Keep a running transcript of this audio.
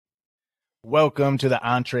Welcome to the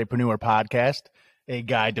Entrepreneur Podcast, a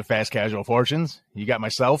guide to fast casual fortunes. You got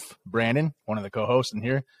myself, Brandon, one of the co-hosts in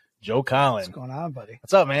here, Joe Collin. What's going on, buddy?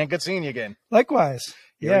 What's up, man? Good seeing you again. Likewise.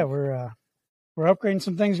 Yeah, we're upgrading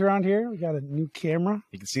some things around here. We got a new camera.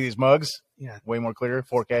 You can see these mugs. Yeah. Way more clear,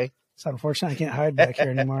 4K. It's unfortunate I can't hide back here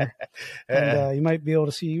anymore. And you might be able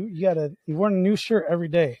to see you're wearing a new shirt every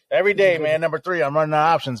day. Every day, man. Number 3, I'm running out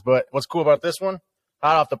of options. But what's cool about this one?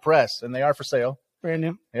 Hot off the press, and they are for sale. Brand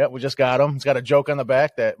new. Yep, we just got them. It's got a joke on the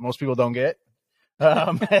back that most people don't get.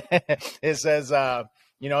 It says,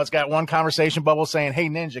 it's got one conversation bubble saying, "Hey,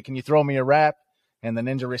 Ninja, can you throw me a rap?" And the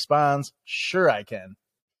Ninja responds, "Sure, I can."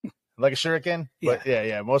 Like a shuriken? Yeah. But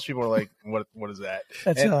yeah. Most people are like, what is that?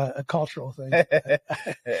 That's a cultural thing.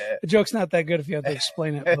 The joke's not that good if you have to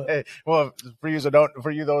explain it. But. Well, those who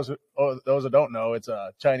don't know, it's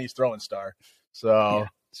a Chinese throwing star. So yeah,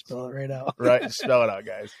 spell it right out. Right, spell it out,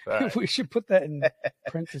 guys. Right. We should put that in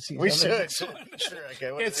parentheses. We should. Sure,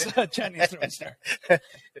 okay. It's a Chinese throwing star.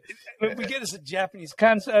 We get it's a Japanese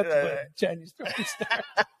concept, but Chinese throwing star.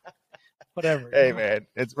 Whatever. Hey, man,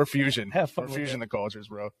 we're fusion. Have fun. We're fusion the cultures,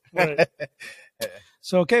 bro.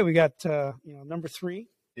 So, okay, we got number 3.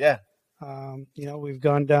 Yeah. We've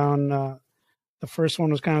gone down. The first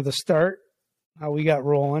one was kind of the start, how we got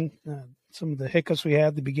rolling, some of the hiccups we had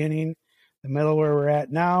at the beginning, the middle where we're at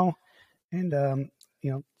now, and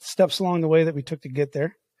steps along the way that we took to get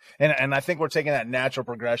there. And I think we're taking that natural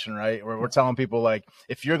progression, right? Where we're telling people, like,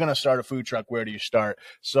 if you're going to start a food truck, where do you start?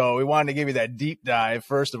 So we wanted to give you that deep dive,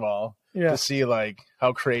 first of all, to see, like,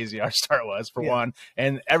 how crazy our start was, for one.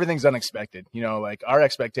 And everything's unexpected. Like, our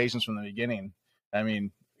expectations from the beginning, I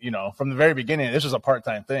mean, from the very beginning, this was a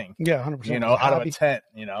part-time thing. Yeah, 100%. Out of a tent,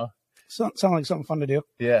 Sound like something fun to do.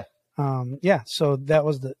 Yeah. So that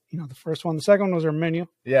was the first one. The second one was our menu.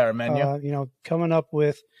 Yeah, our menu. Coming up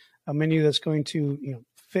with a menu that's going to,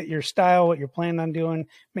 fit your style, what you're planning on doing,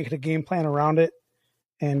 make it a game plan around it,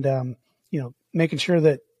 and, making sure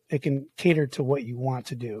that it can cater to what you want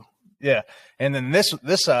to do. Yeah. And then this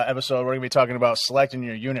episode, we're going to be talking about selecting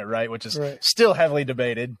your unit, right? Which is still heavily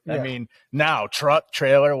debated. Yeah. I mean, now truck,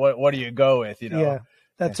 trailer, what do you go with, Yeah.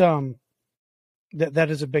 That's, that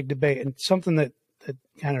is a big debate, and something that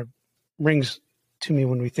kind of rings to me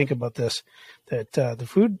when we think about this, that the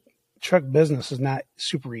food truck business is not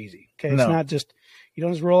super easy. Okay. It's not just, you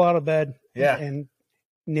don't just roll out of bed and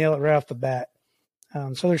nail it right off the bat.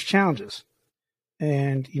 So there's challenges,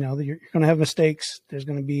 and you're going to have mistakes. There's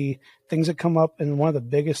going to be things that come up. And one of the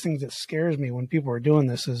biggest things that scares me when people are doing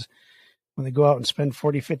this is when they go out and spend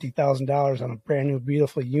 $40,000, $50,000 on a brand new,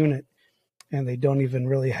 beautiful unit, and they don't even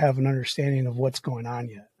really have an understanding of what's going on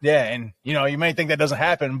yet. Yeah. And, you may think that doesn't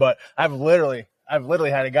happen, but I've literally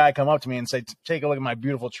had a guy come up to me and say, "Take a look at my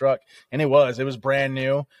beautiful truck." And it was brand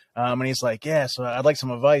new. And he's like, "Yeah, so I'd like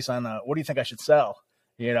some advice on, what do you think I should sell?"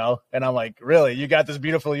 And I'm like, "Really? You got this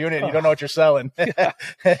beautiful unit. You don't know what you're selling." So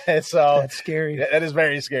that's scary. That is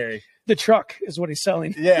very scary. The truck is what he's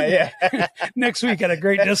selling. Yeah. Next week at a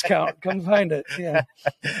great discount. Come find it. Yeah.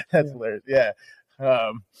 That's hilarious. Yeah.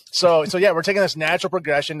 So we're taking this natural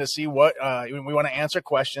progression to see what, we want to answer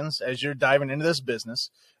questions as you're diving into this business.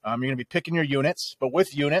 You're going to be picking your units, but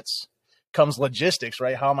with units comes logistics,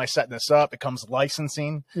 right? How am I setting this up? It comes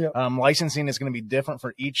licensing. Yep. Licensing is going to be different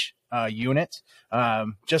for each, unit.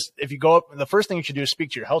 Just if you go up, the first thing you should do is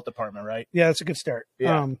speak to your health department, right? Yeah, that's a good start.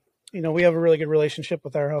 Yeah. We have a really good relationship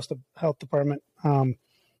with our health department. I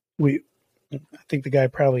think the guy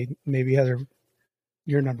probably maybe has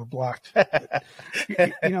your number blocked.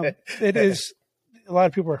 It is, a lot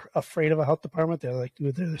of people are afraid of a health department. They're like,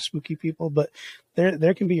 they're the spooky people, but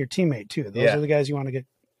there can be your teammate too. Those are the guys you want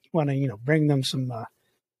to bring them some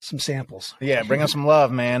samples. Yeah. Bring them some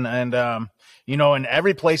love, man. And, and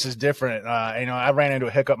every place is different. I ran into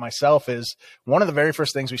a hiccup myself. Is one of the very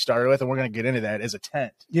first things we started with, and we're going to get into that, is a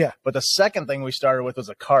tent. Yeah. But the second thing we started with was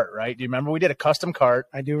a cart, right? Do you remember we did a custom cart?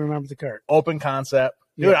 I do remember the cart. Open concept.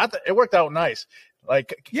 Dude, it worked out nice.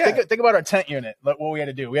 Like, think about our tent unit. What we had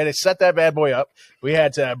to do. We had to set that bad boy up. We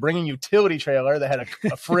had to bring a utility trailer that had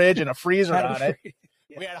a fridge and a freezer on it. Yeah.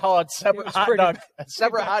 We had to haul a separate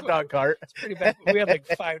hot dog cart. It's pretty bad. We had like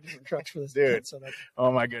 5 different trucks for this. Dude.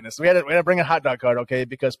 Oh my goodness. We had to bring a hot dog cart, okay,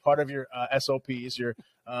 because part of your SOPs, your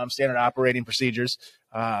standard operating procedures,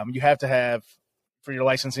 you have to have, for your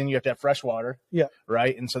licensing, you have to have fresh water. Yeah.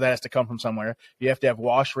 Right. And so that has to come from somewhere. You have to have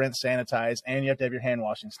wash, rinse, sanitize, and you have to have your hand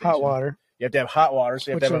washing station. Hot water. You have to have hot water. So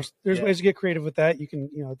you have to have there's ways to get creative with that. You can,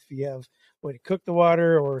 if you have a way to cook the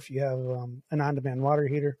water, or if you have an on-demand water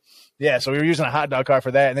heater. Yeah. So we were using a hot dog cart for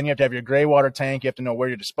that. And then you have to have your gray water tank. You have to know where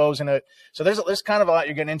you're disposing it. So there's kind of a lot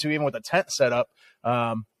you're getting into even with a tent setup.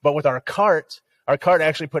 But with our cart our cart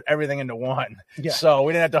actually put everything into one. Yeah. So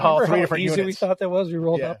we didn't have to haul 3 different easy units. We thought that was. We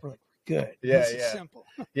rolled up. We're like, good. Yeah, this is simple.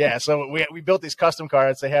 Yeah, so we built these custom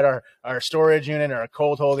carts. They had our storage unit, our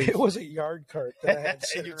cold holding. It was a yard cart that I had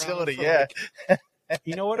sitting utility.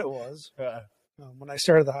 You know what it was? When I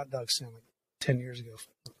started the hot dog stand like 10 years ago,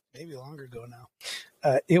 maybe longer ago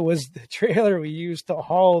now, it was the trailer we used to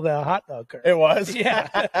haul the hot dog cart. It was? Yeah.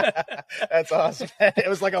 That's awesome. It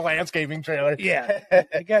was like a landscaping trailer. Yeah.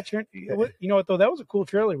 It got turned. You know what, though? That was a cool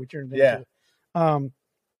trailer we turned into.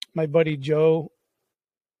 My buddy Joe,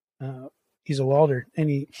 he's a welder, and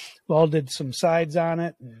he welded some sides on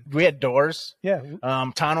it. We had doors. Yeah.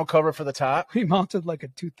 Tonneau cover for the top. We mounted like a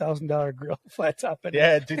 $2,000 grill flat top.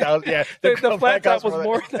 Yeah, 2000. Yeah, the flat top was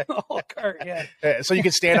more than the whole cart. Yeah. So you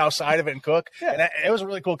could stand outside of it and cook. Yeah. And it was a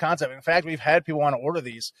really cool concept. In fact, we've had people want to order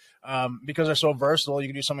these because they're so versatile. You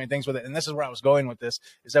can do so many things with it. And this is where I was going with this: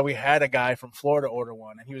 is that we had a guy from Florida order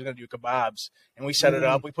one, and he was going to do kebabs, and we set it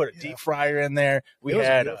up. We put a deep fryer in there. We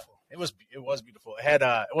had. It was beautiful. It had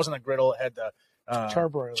it wasn't a griddle. It had the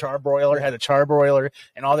charbroiler. Had a charbroiler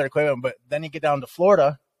and all their equipment. But then you get down to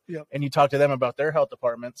Florida, and you talk to them about their health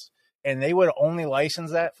departments, and they would only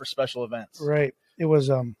license that for special events. Right. It was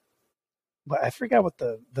but I forgot what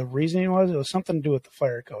the reasoning was. It was something to do with the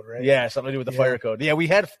fire code, right? Yeah, something to do with the fire code. Yeah, we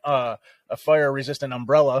had a fire resistant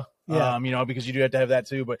umbrella. Because you do have to have that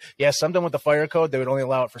too. But yeah, something with the fire code, they would only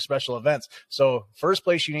allow it for special events. So first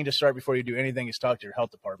place you need to start before you do anything is talk to your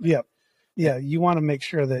health department. Yeah. Yeah. You want to make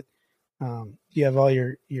sure that you have all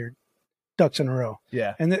your ducks in a row.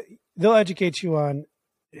 Yeah. And they'll educate you on,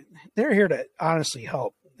 they're here to honestly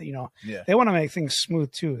help, They want to make things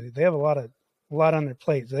smooth too. They have a lot on their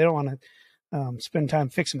plate. They don't want to spend time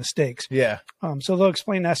fixing mistakes. Yeah. So they'll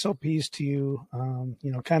explain SOPs to you,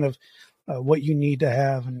 kind of what you need to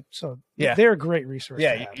have. And so they're a great resource.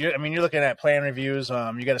 Yeah. You're looking at plan reviews.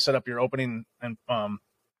 You got to set up your opening and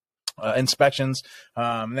inspections,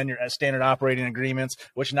 and then your standard operating agreements,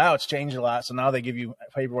 which now it's changed a lot. So now they give you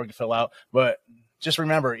paperwork to fill out, but just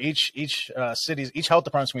remember each city's, each health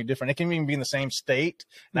department's gonna be different. It can even be in the same state.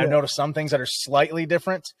 And I've noticed some things that are slightly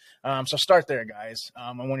different. So start there, guys.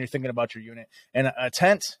 And when you're thinking about your unit, and a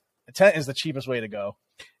tent is the cheapest way to go.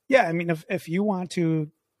 Yeah. I mean, if you want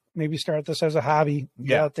to maybe start this as a hobby,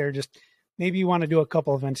 get out there, just maybe you want to do a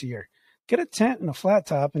couple events a year, get a tent and a flat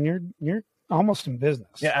top, and you're almost in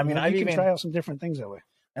business. Yeah. I mean, you can try out some different things that way.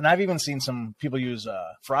 And I've even seen some people use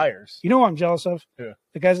fryers. You know what I'm jealous of? Who?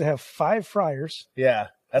 The guys that have 5 fryers. Yeah.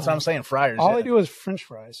 That's what I'm saying. Fryers. All they do is French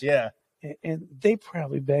fries. Yeah. And they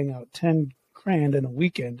probably bang out $10,000 in a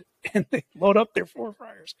weekend, and they load up their 4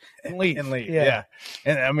 fryers and leave. Yeah.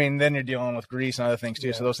 And I mean, then you're dealing with grease and other things too.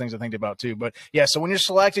 Yeah. So those things I think about too. But yeah, so when you're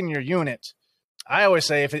selecting your unit, I always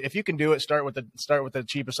say if you can do it, start with the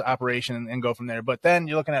cheapest operation and go from there. But then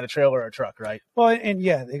you're looking at a trailer or a truck, right? Well, and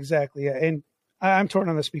yeah, exactly. And I'm torn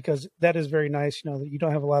on this because that is very nice. That you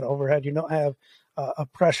don't have a lot of overhead. You don't have a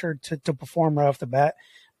pressure to perform right off the bat.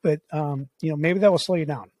 But maybe that will slow you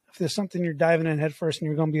down. If there's something you're diving in head first and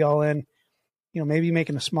you're going to be all in, maybe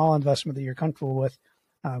making a small investment that you're comfortable with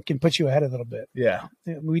can put you ahead a little bit. Yeah,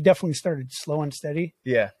 we definitely started slow and steady.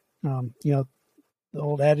 Yeah, the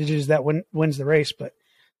old adage is that wins the race, but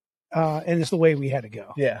and it's the way we had to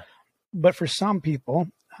go. Yeah. But for some people,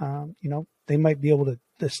 they might be able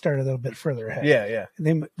to start a little bit further ahead. Yeah, yeah.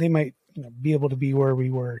 They might be able to be where we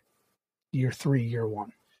were year 3, year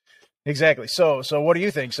 1. Exactly. So what do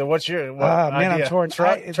you think? So what's your man? idea? I'm torn.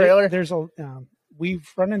 Trailer. There's a we've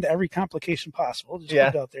run into every complication possible. Just put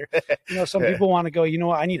it out there. Some people want to go.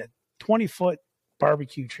 I need a 20-foot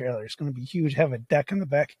barbecue trailer. It's going to be huge. Have a deck in the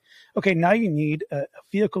back. Okay, now you need a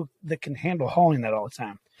vehicle that can handle hauling that all the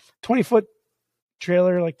time. 20-foot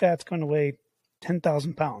trailer like that's going to weigh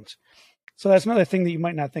 10,000 pounds. So that's another thing that you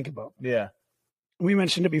might not think about. Yeah. We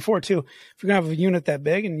mentioned it before too. If you're going to have a unit that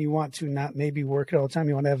big and you want to not maybe work it all the time,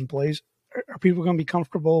 you want to have employees, are people going to be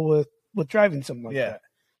comfortable with driving something like that?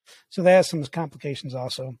 So that has some complications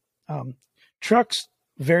also. Trucks,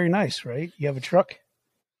 very nice, right? You have a truck,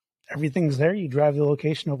 everything's there. You drive the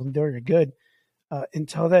location, open the door, you're good.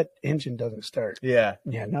 Until that engine doesn't start. Yeah.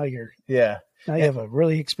 Yeah. Now you have a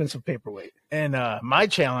really expensive paperweight. And my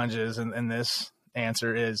challenge is in this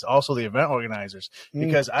answer is also the event organizers,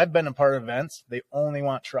 because I've been a part of events. They only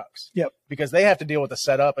want trucks. Yep. Because they have to deal with the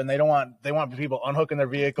setup, and they want people unhooking their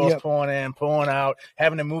vehicles, pulling in, pulling out,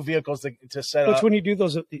 having to move vehicles to set up. Which when you do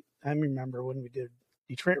those, I remember when we did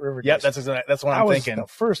Detroit River Days. Yep, that's what I'm thinking. The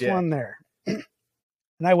first one there.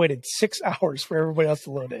 And I waited 6 hours for everybody else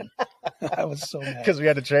to load in. I was so mad. Because we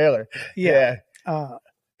had a trailer. Yeah.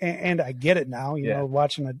 And I get it now,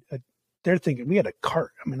 watching they're thinking we had a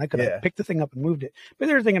cart. I mean, I could have picked the thing up and moved it, but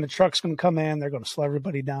they're thinking a truck's going to come in, they're going to slow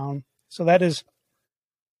everybody down. So that is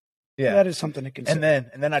something to consider.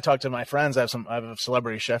 And then I talked to my friends. I have a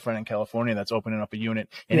celebrity chef friend in California that's opening up a unit,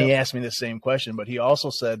 and he asked me the same question. But he also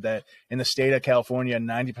said that in the state of California,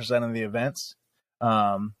 90% of the events,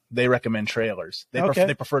 they recommend trailers.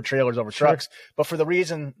 They prefer trailers over trucks. But for the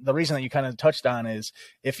reason that you kind of touched on is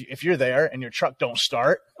if you're there and your truck don't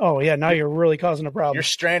start. Oh yeah, now you're really causing a problem. You're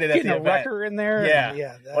stranded at the event. Wrecker in there.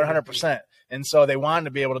 Yeah, 100%. And so they wanted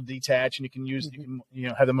to be able to detach, and you can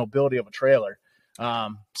have the mobility of a trailer.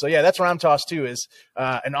 So yeah, that's where I'm tossed too is,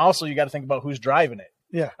 and also you got to think about who's driving it.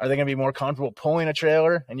 Yeah. Are they going to be more comfortable pulling a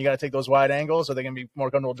trailer and you got to take those wide angles? Or are they going to be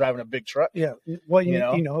more comfortable driving a big truck? Yeah. Well, you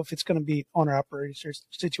know, if it's going to be owner operator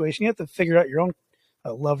situation, you have to figure out your own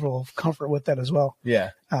level of comfort with that as well. Yeah.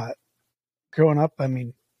 Growing up, I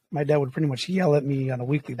mean, my dad would pretty much yell at me on a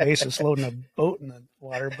weekly basis loading a boat in the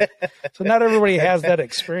water. But, so not everybody has that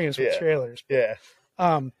experience with trailers. Yeah.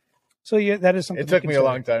 So yeah, that is something. It took me a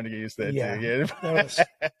long time to get used to it. Yeah, too. That was,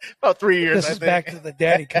 about 3 years. This is back to the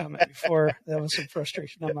daddy comment before. That was some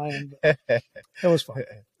frustration on my end. But it was fun.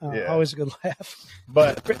 Always a good laugh.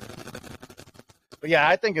 But yeah,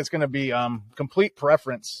 I think it's going to be complete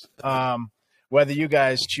preference. Whether you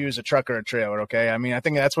guys choose a truck or a trailer, okay? I mean, I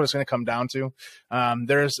think that's what it's going to come down to.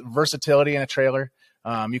 There's versatility in a trailer.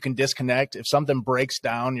 You can disconnect if something breaks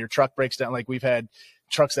down. Your truck breaks down, like we've had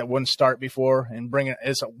trucks that wouldn't start before, and bring it.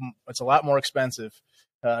 It's a lot more expensive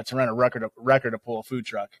to rent a wrecker to pull a food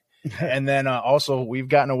truck. And then also we've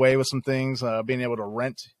gotten away with some things, being able to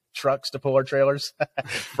rent trucks to pull our trailers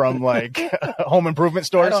from like home improvement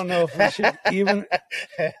stores. I don't know if we should even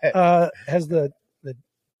has the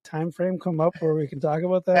time frame come up where we can talk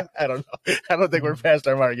about that? I don't know. I don't think we're past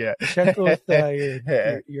our mark yet. Check with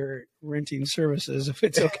your renting services if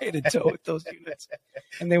it's okay to tow with those units,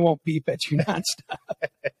 and they won't beep at you nonstop.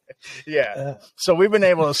 Yeah. So we've been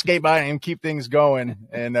able to skate by and keep things going,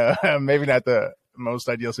 and maybe not the most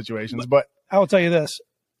ideal situations, but I will tell you this: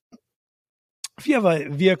 if you have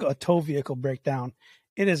a tow vehicle breakdown,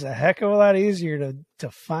 it is a heck of a lot easier to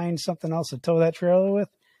find something else to tow that trailer with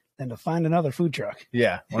than to find another food truck.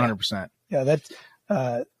 Yeah, 100%. Yeah,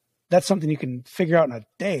 that's something you can figure out in a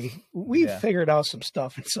day. We've figured out some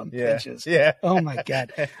stuff in some pinches. Yeah. Oh my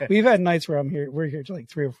God. We've had nights where we're here till like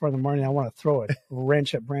 3 or 4 in the morning. I want to throw a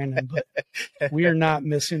wrench at Brandon, but we are not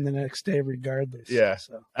missing the next day regardless. Yeah.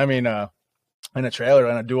 So. I mean, in a trailer,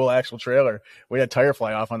 in a dual axle trailer, we had tire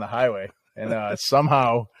fly off on the highway. And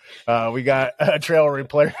somehow we got a trailer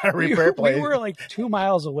repair place. We were like 2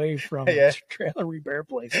 miles away from a trailer repair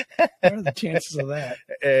place. What are the chances of that?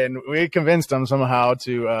 And we convinced them somehow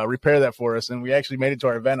to repair that for us, and we actually made it to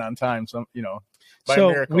our event on time. By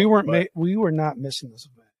miracle. We were not missing this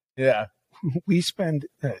event. Yeah, we spent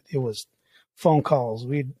it was phone calls.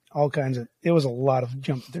 We had all kinds of. It was a lot of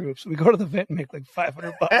jump through. So we go to the event and make like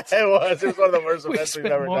 $500. It was one of the worst events we've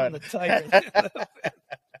ever done.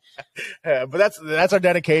 But that's our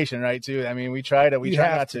dedication, right? Too. I mean, we try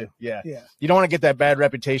not to. Yeah. You don't want to get that bad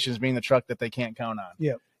reputation as being the truck that they can't count on.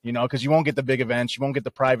 Yeah. Because you won't get the big events, you won't get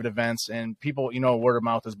the private events, and people, word of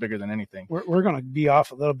mouth is bigger than anything. We're going to be off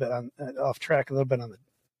track a little bit on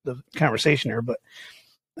the conversation here, but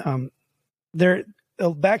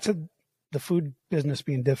back to the food business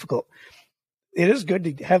being difficult. It is good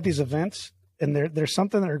to have these events, and there's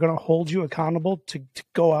something that are going to hold you accountable to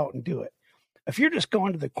go out and do it. If you're just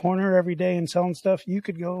going to the corner every day and selling stuff, you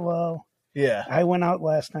could go, well, I went out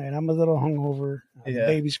last night. I'm a little hungover. The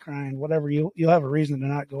baby's crying, whatever. You'll have a reason to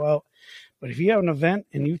not go out. But if you have an event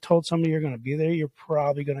and you've told somebody you're going to be there, you're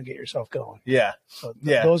probably going to get yourself going. Yeah. So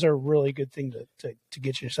those are a really good thing to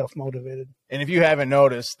get yourself motivated. And if you haven't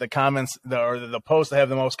noticed, the comments or the posts that have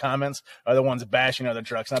the most comments are the ones bashing other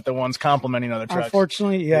trucks, not the ones complimenting other trucks.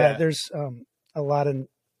 Unfortunately, there's a lot of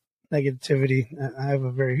negativity. I have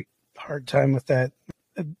a very hard time with that.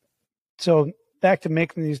 So back to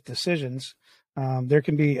making these decisions, there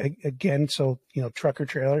can be again, truck or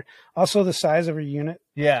trailer, also the size of your unit,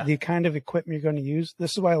 the kind of equipment you're going to use.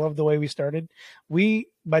 This is why I love the way we started. By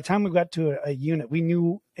the time we got to a unit, we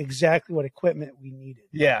knew exactly what equipment we needed.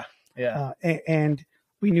 And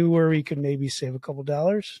we knew where we could maybe save a couple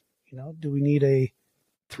dollars. Do we need a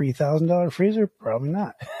 $3,000 freezer? Probably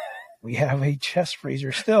not. We have a chest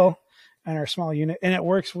freezer still on our small unit, and it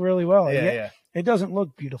works really well. It doesn't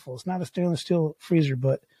look beautiful. It's not a stainless steel freezer,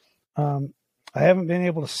 but I haven't been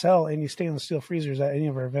able to sell any stainless steel freezers at any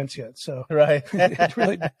of our events yet. So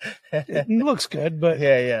it looks good, but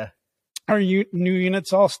our new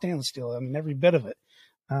unit's all stainless steel. I mean, every bit of it,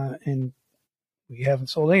 and we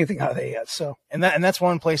haven't sold anything out of it yet. So and that's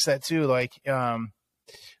one place that too, like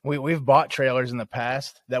we've bought trailers in the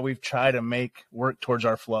past that we've tried to make work towards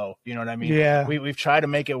our flow. You know what I mean? Yeah. We've tried to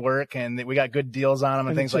make it work, and we got good deals on them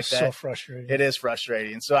and things like that. So frustrating. It is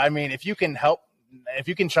frustrating. So, I mean, if you can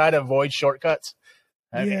try to avoid shortcuts,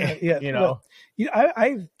 you know. Well,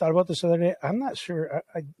 I thought about this the other day. I'm not sure.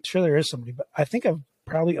 I'm sure there is somebody, but I think I've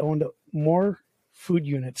probably owned more food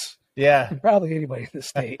units. Yeah. Than probably anybody in the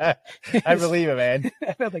state. I believe it, man.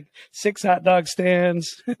 I've had like 6 hot dog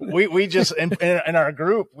stands. we just, in our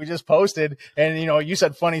group, we just posted, and, you know, you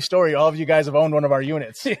said funny story. All of you guys have owned one of our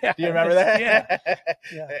units. Yeah, do you remember that?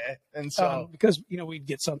 Yeah. And so, because, you know, we'd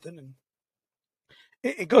get something, and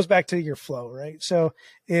it goes back to your flow, right? So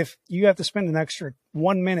if you have to spend an extra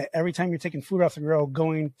 1 minute every time you're taking food off the grill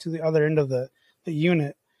going to the other end of the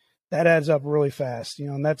unit, that adds up really fast, you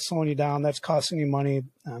know, and that's slowing you down. That's costing you money.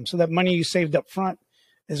 So that money you saved up front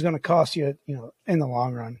is going to cost you, you know, in the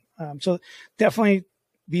long run. So definitely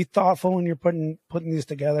be thoughtful when you're putting these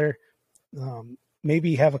together.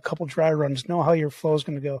 Maybe have a couple dry runs, know how your flow is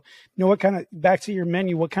going to go. Know what kind of, back to your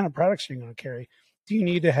menu, what kind of products you're going to carry. Do you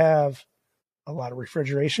need to have a lot of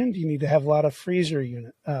refrigeration? Do you need to have a lot of freezer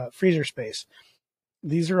space?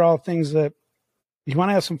 These are all things that you want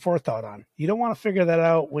to have some forethought on. You don't want to figure that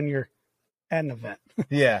out when you're at an event.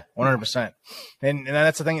 Yeah, 100%. And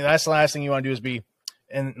that's the thing. That's the last thing you want to do is be,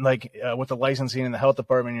 and like with the licensing and the health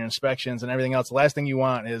department, your inspections and everything else, the last thing you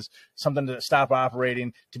want is something to stop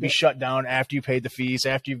operating, to be shut down after you paid the fees,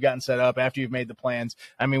 after you've gotten set up, after you've made the plans.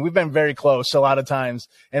 I mean, we've been very close a lot of times,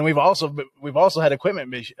 and we've also had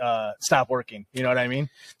equipment stop working. You know what I mean?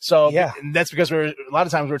 So yeah, that's because a lot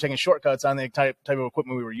of times we were taking shortcuts on the type of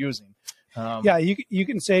equipment we were using. Yeah, you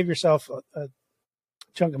can save yourself a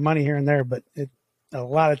chunk of money here and there, but it a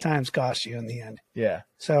lot of times costs you in the end. Yeah.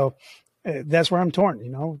 So that's where I'm torn. You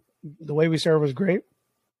know, the way we serve was great,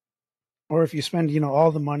 or if you spend, you know,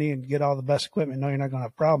 all the money and get all the best equipment, no, you're not going to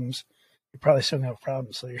have problems. You're probably still going to have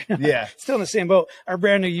problems. So you're still in the same boat. Our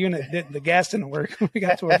brand new unit, the gas didn't work when we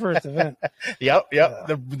got to our first event. Yep.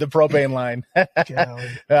 The propane line.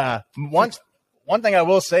 One thing I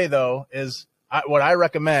will say though is what I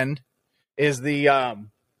recommend is the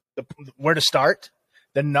where to start.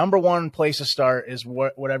 The number one place to start is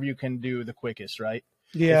whatever you can do the quickest, right?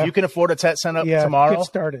 Yeah. If you can afford a tent set up tomorrow,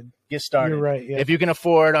 get started. You're right. Yeah. If you can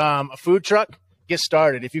afford a food truck, get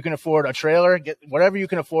started. If you can afford a trailer, get whatever you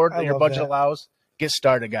can afford that your budget allows, get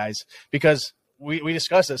started, guys. Because we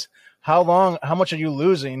discussed this. How much are you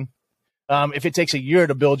losing if it takes a year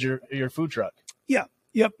to build your food truck? Yeah.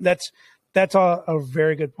 Yep. That's a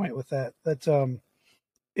very good point with that. That's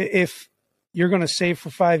if you're going to save for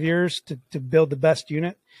 5 years to build the best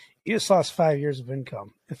unit, you just lost 5 years of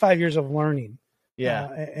income and 5 years of learning.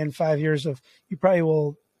 Yeah. And 5 years of, you probably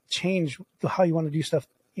will change how you want to do stuff,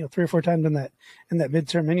 you know, 3 or 4 times in that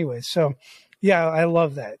midterm anyways. So yeah, I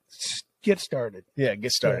love that. Get started. Yeah.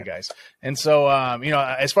 Get started, guys. And so, you know,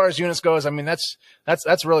 as far as units goes, I mean,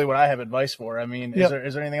 that's really what I have advice for. I mean, is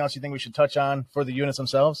there anything else you think we should touch on for the units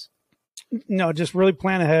themselves? No, just really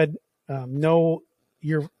plan ahead. Know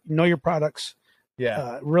your products.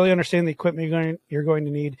 Yeah. Really understand the equipment you're going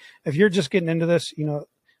to need. If you're just getting into this, you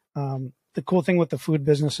know, the cool thing with the food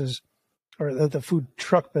businesses or the food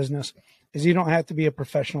truck business is you don't have to be a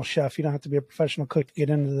professional chef. You don't have to be a professional cook to get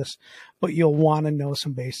into this, but you'll want to know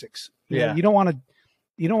some basics. You don't want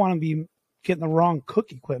to be getting the wrong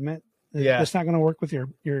cook equipment. It's not going to work with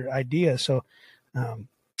your idea. So,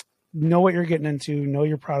 know what you're getting into, know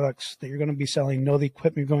your products that you're going to be selling, know the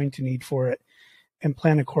equipment you're going to need for it, and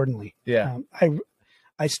plan accordingly. Yeah.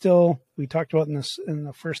 We talked about in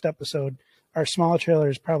the first episode, our smaller trailer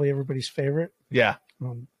is probably everybody's favorite. Yeah.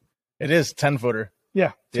 It is 10-footer.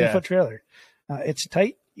 Yeah. 10-foot trailer. It's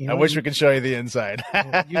tight. You know, I wish we could show you the inside.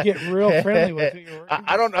 You get real friendly with who you're working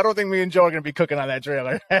with. I don't think me and Joe are going to be cooking on that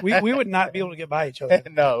trailer. we would not be able to get by each other.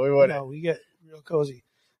 No, we wouldn't. No, we get real cozy.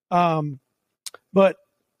 But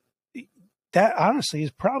that honestly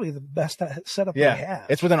is probably the best setup we have.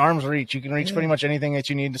 It's within arm's reach. You can reach pretty much anything that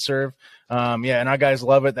you need to serve. And our guys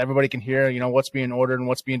love it. Everybody can hear, you know, what's being ordered and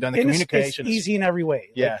what's being done. The communication is easy in every way.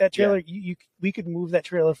 Yeah. Like that trailer, we could move that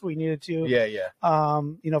trailer if we needed to. Yeah.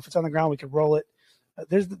 You know, if it's on the ground, we could roll it.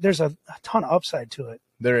 There's a ton of upside to it.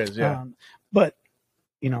 There is, yeah. But,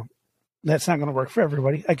 you know, that's not going to work for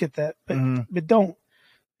everybody. I get that. But but don't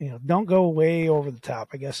go way over the top,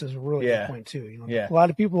 I guess is a really good point too. You know, a lot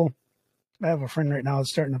of people, I have a friend right now that's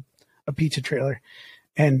starting a pizza trailer,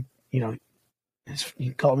 and you know, he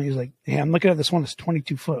called me. He's like, "Hey, I'm looking at this one that's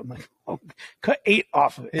 22 foot." I'm like, "Oh, cut 8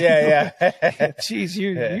 off of it." Yeah. Jeez,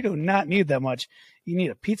 you do not need that much. You need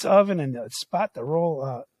a pizza oven and a spot to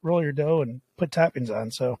roll your dough and put toppings on.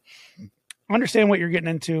 So, understand what you're getting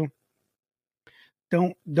into.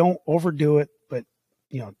 don't overdo it, but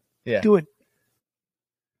do it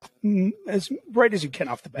as right as you can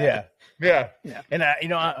off the bat. Yeah.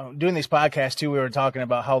 And doing these podcasts too, we were talking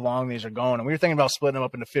about how long these are going, and we were thinking about splitting them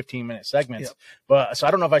up into 15-minute segments. Yep. But so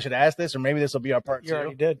I don't know if I should ask this, or maybe this will be our part 2. You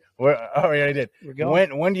already did. We already did.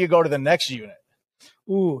 When do you go to the next unit?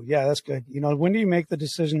 Ooh, yeah, that's good. When do you make the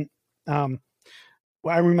decision? Well,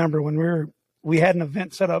 I remember when we had an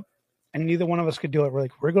event set up, and neither one of us could do it. We're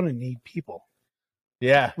like, we're going to need people.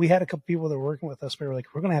 Yeah. We had a couple people that were working with us. We were like,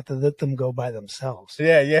 we're going to have to let them go by themselves.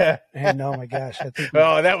 Yeah. And oh my gosh. I think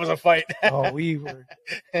that was a fight. We were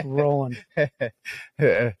rolling.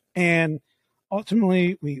 And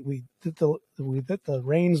ultimately we let the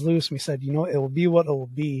reins loose. And we said, it will be what it will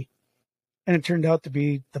be. And it turned out to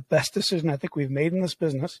be the best decision I think we've made in this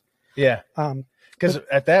business. Yeah. Because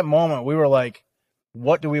at that moment we were like,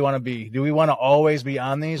 what do we want to be? Do we want to always be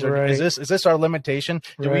on these, or is this our limitation?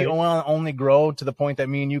 Do we want to only grow to the point that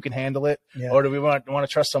me and you can handle it, or do we want to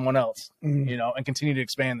trust someone else, and continue to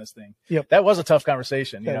expand this thing? Yep. That was a tough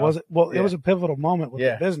conversation. It was a pivotal moment with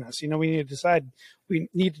the business. We need to decide. We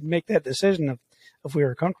need to make that decision if we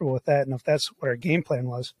were comfortable with that, and if that's what our game plan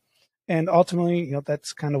was. And ultimately,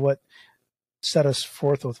 that's kind of what set us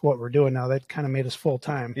forth with what we're doing now. That kind of made us full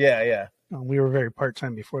time. Yeah. We were very part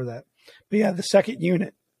time before that. But yeah, the second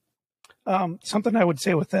unit, something I would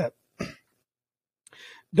say with that,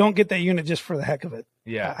 don't get that unit just for the heck of it.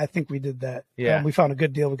 Yeah. I think we did that. Yeah. We found a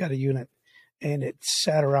good deal. We got a unit, and it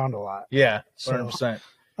sat around a lot. Yeah, 100%.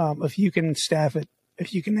 So, if you can staff it,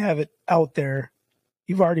 if you can have it out there,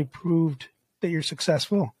 you've already proved that you're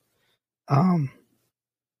successful.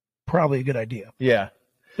 Probably a good idea. Yeah.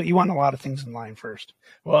 But you want a lot of things in line first.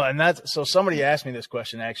 Well, and so somebody asked me this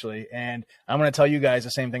question actually, and I'm going to tell you guys the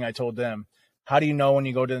same thing I told them. How do you know when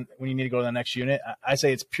you need to go to the next unit? I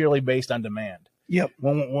say it's purely based on demand. Yep.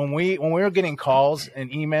 When we were getting calls and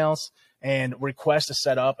emails and requests to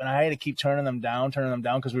set up, and I had to keep turning them down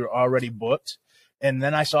because we were already booked. And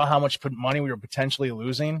then I saw how much money we were potentially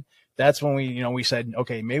losing. That's when we said,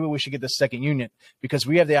 okay, maybe we should get the second unit because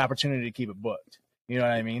we have the opportunity to keep it booked. You know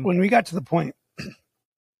what I mean? When we got to the point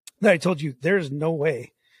that I told you, there's no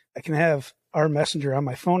way I can have our messenger on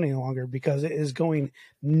my phone any longer because it is going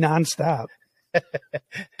nonstop.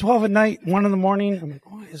 12 at night, 1 in the morning. I'm like,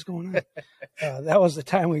 what is going on? That was the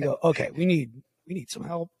time we go, okay, we need some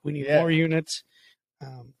help. We need more units.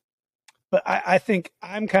 But I think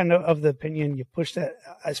I'm kind of the opinion you push that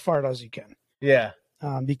as far as you can. Yeah.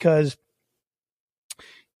 Because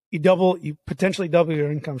you potentially double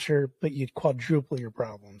your income, sure, but you quadruple your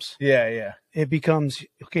problems. Yeah. It becomes,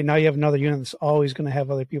 okay, now you have another unit that's always going to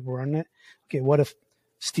have other people running it. Okay, what if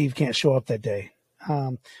Steve can't show up that day?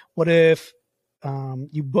 What if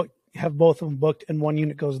you have both of them booked and one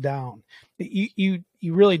unit goes down? You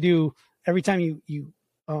really do, every time you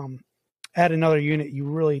add another unit, you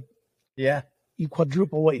really you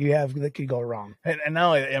quadruple what you have that could go wrong. And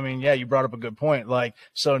now, I mean, you brought up a good point. Like,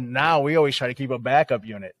 so now we always try to keep a backup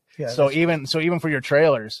unit. Yeah, so even for your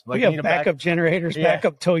trailers, like we have backup generators,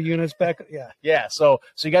 backup tow units, backup. Yeah. So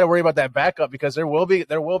you got to worry about that backup because there will be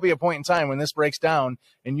a point in time when this breaks down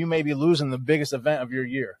and you may be losing the biggest event of your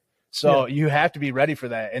year. So you have to be ready for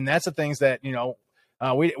that. And that's the things that,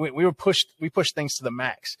 we pushed things to the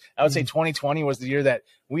max. I would say 2020 was the year that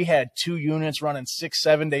we had 2 units running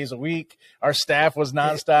 6-7 days a week. Our staff was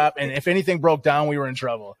nonstop. And if anything broke down, we were in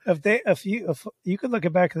trouble. If you could look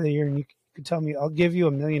at back of the year and you could tell me, I'll give you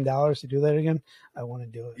 $1 million to do that again, I want to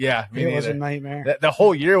do it. Yeah. It was a nightmare. The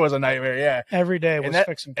whole year was a nightmare. Yeah. Every day was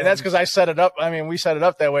fixing. And that's because I set it up. I mean, we set it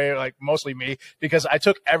up that way, like mostly me, because I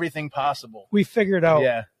took everything possible. We figured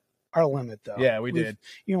out our limit though. Yeah, we did.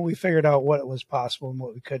 We figured out what was possible and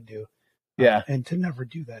what we could do. Yeah. And to never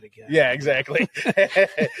do that again. Yeah, exactly.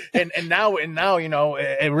 and now,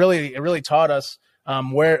 it really taught us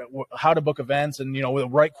how to book events and, the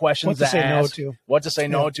right questions to say ask, what to say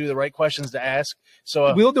no to, the right questions to ask.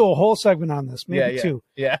 So we'll do a whole segment on this, maybe 2.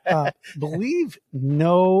 Yeah. Believe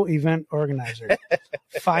no event organizer.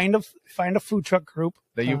 Find a food truck group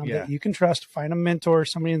that you can trust. Find a mentor,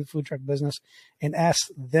 somebody in the food truck business, and ask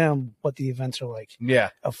them what the events are like. Yeah.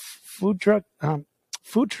 A food truck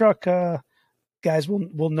guys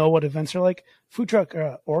will know what events are like. Food truck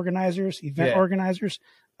organizers, event organizers,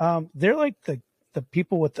 they're like the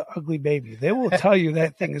people with the ugly baby. They will tell you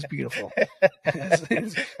that thing is beautiful.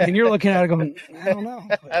 And you're looking at it going, I don't know.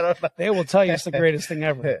 They will tell you it's the greatest thing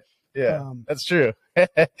ever. Yeah, that's true.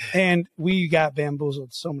 And we got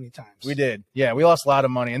bamboozled so many times. We did. Yeah, we lost a lot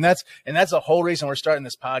of money. And that's the whole reason we're starting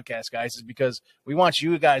this podcast, guys, is because we want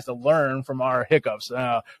you guys to learn from our hiccups,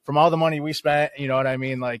 from all the money we spent, you know what I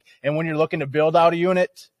mean? Like, and when you're looking to build out a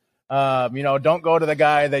unit, Don't go to the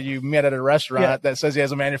guy that you met at a restaurant that says he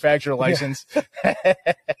has a manufacturer license. Yeah.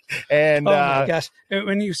 And oh my gosh,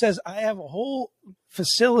 when he says I have a whole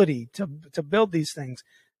facility to build these things,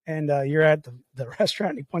 and you're at the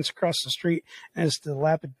restaurant, and he points across the street, and it's the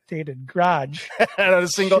dilapidated garage. And a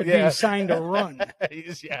single, should be signed to run.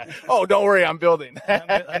 Yeah. Oh, don't worry, I'm building. I'm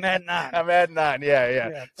adding on. I'm adding on.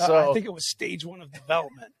 Yeah. So I think it was stage 1 of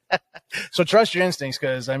development. So trust your instincts,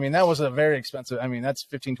 because I mean that was a very expensive. I mean that's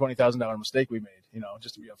 $15,000-$20,000 mistake we made.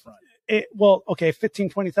 Just to be upfront. Well, okay,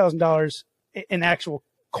 $15,000-$20,000 in actual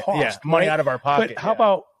cost. Yeah, money out of our pocket. But how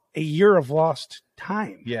about a year of lost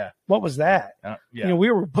time? Yeah. What was that? Yeah.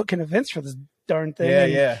 We were booking events for this darn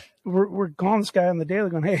thing. Yeah. We're calling this guy on the daily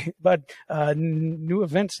going, hey, bud, new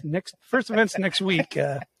events first events next week.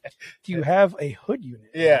 Do you have a hood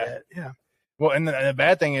unit? Yeah. Yeah. Well, and the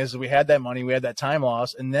bad thing is we had that money, we had that time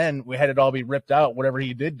loss, and then we had it all be ripped out, whatever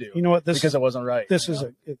he did do. You know what? Because it wasn't right. This is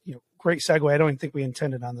a great segue. I don't even think we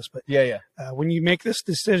intended on this, but when you make this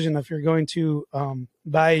decision, if you're going to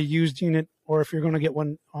buy a used unit or if you're going to get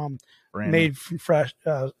one made from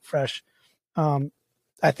fresh,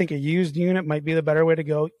 I think a used unit might be the better way to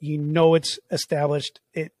go. It's established.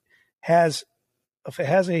 If it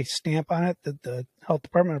has a stamp on it that the health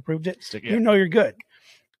department approved it, you're good.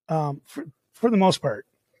 For the most part,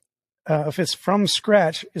 if it's from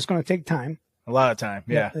scratch, it's going to take time. A lot of time.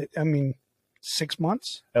 Yeah. I mean, 6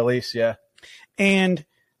 months at least. Yeah. And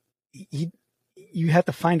you have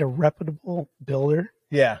to find a reputable builder.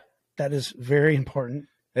 Yeah. That is very important.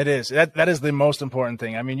 It is. That is the most important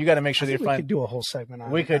thing. I mean, you got to make sure that you find. We could do a whole segment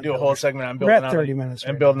on. We could do a whole segment on building. We're at 30 minutes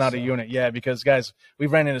and building out a unit. Yeah, because guys,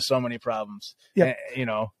 we've ran into so many problems. Yeah.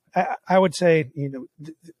 I would say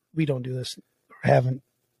we don't do this or haven't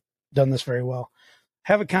done this very well.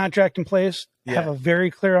 Have a contract in place. Yeah. Have a very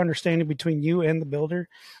clear understanding between you and the builder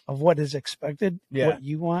of what is expected, what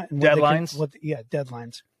you want, and deadlines.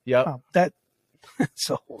 Deadlines. Yeah, that's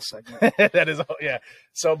a whole segment. That is, yeah.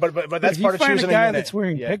 So, but that's part of choosing a guy that's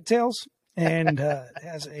wearing pigtails and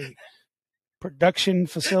has a production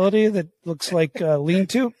facility that looks like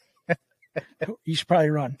lean-to. You should probably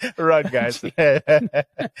run. Run, guys.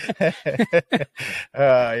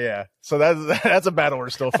 Yeah. So that's a battle we're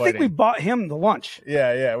still fighting. I think we bought him the lunch.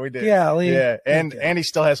 Yeah, we did. Yeah, yeah. And he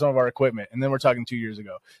still has some of our equipment. And then we're talking 2 years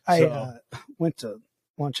ago. I went to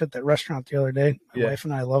lunch at that restaurant the other day. My wife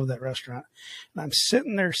and I love that restaurant. And I'm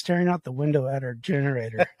sitting there staring out the window at our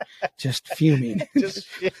generator, just fuming. This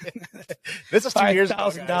is 2 years ago.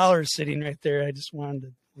 $5,000 sitting right there. I just wanted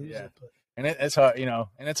to lose it. But. And it's hard, and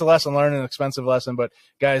it's a lesson learned, an expensive lesson, but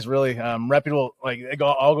guys, really reputable, like it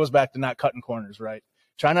all goes back to not cutting corners, right?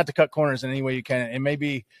 Try not to cut corners in any way you can. It may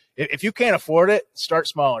be, if you can't afford it, start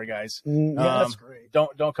smaller, guys. That's great.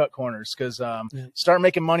 Don't cut corners, because start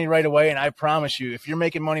making money right away. And I promise you, if you're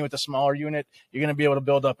making money with a smaller unit, you're going to be able to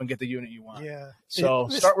build up and get the unit you want. Yeah. So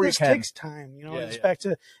start where you can. It takes time, it's back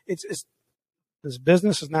to, it's this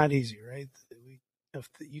business is not easy, right? If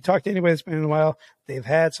you talk to anybody that's been in a while, they've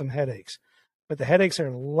had some headaches, but the headaches are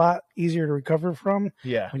a lot easier to recover from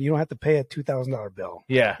when you don't have to pay a $2,000 bill.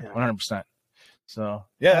 Yeah, 100%. So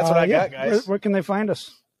that's what I got, guys. Where can they find us?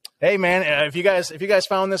 Hey man, if you guys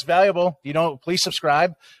found this valuable, please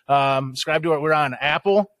subscribe. Subscribe to it. We're on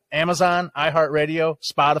Apple, Amazon, iHeartRadio,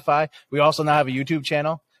 Spotify. We also now have a YouTube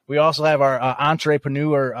channel. We also have our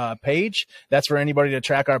Entrepreneur page. That's for anybody to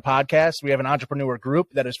track our podcast. We have an entrepreneur group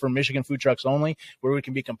that is for Michigan food trucks only, where we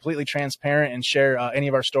can be completely transparent and share any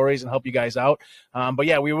of our stories and help you guys out. But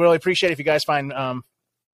yeah, we really appreciate if you guys find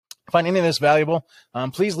any of this valuable.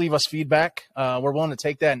 Please leave us feedback. We're willing to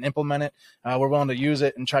take that and implement it. We're willing to use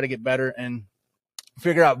it and try to get better and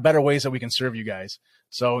figure out better ways that we can serve you guys.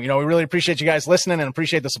 So, we really appreciate you guys listening and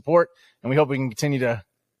appreciate the support. And we hope we can continue to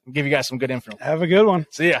give you guys some good info. Have a good one.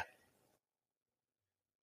 See ya.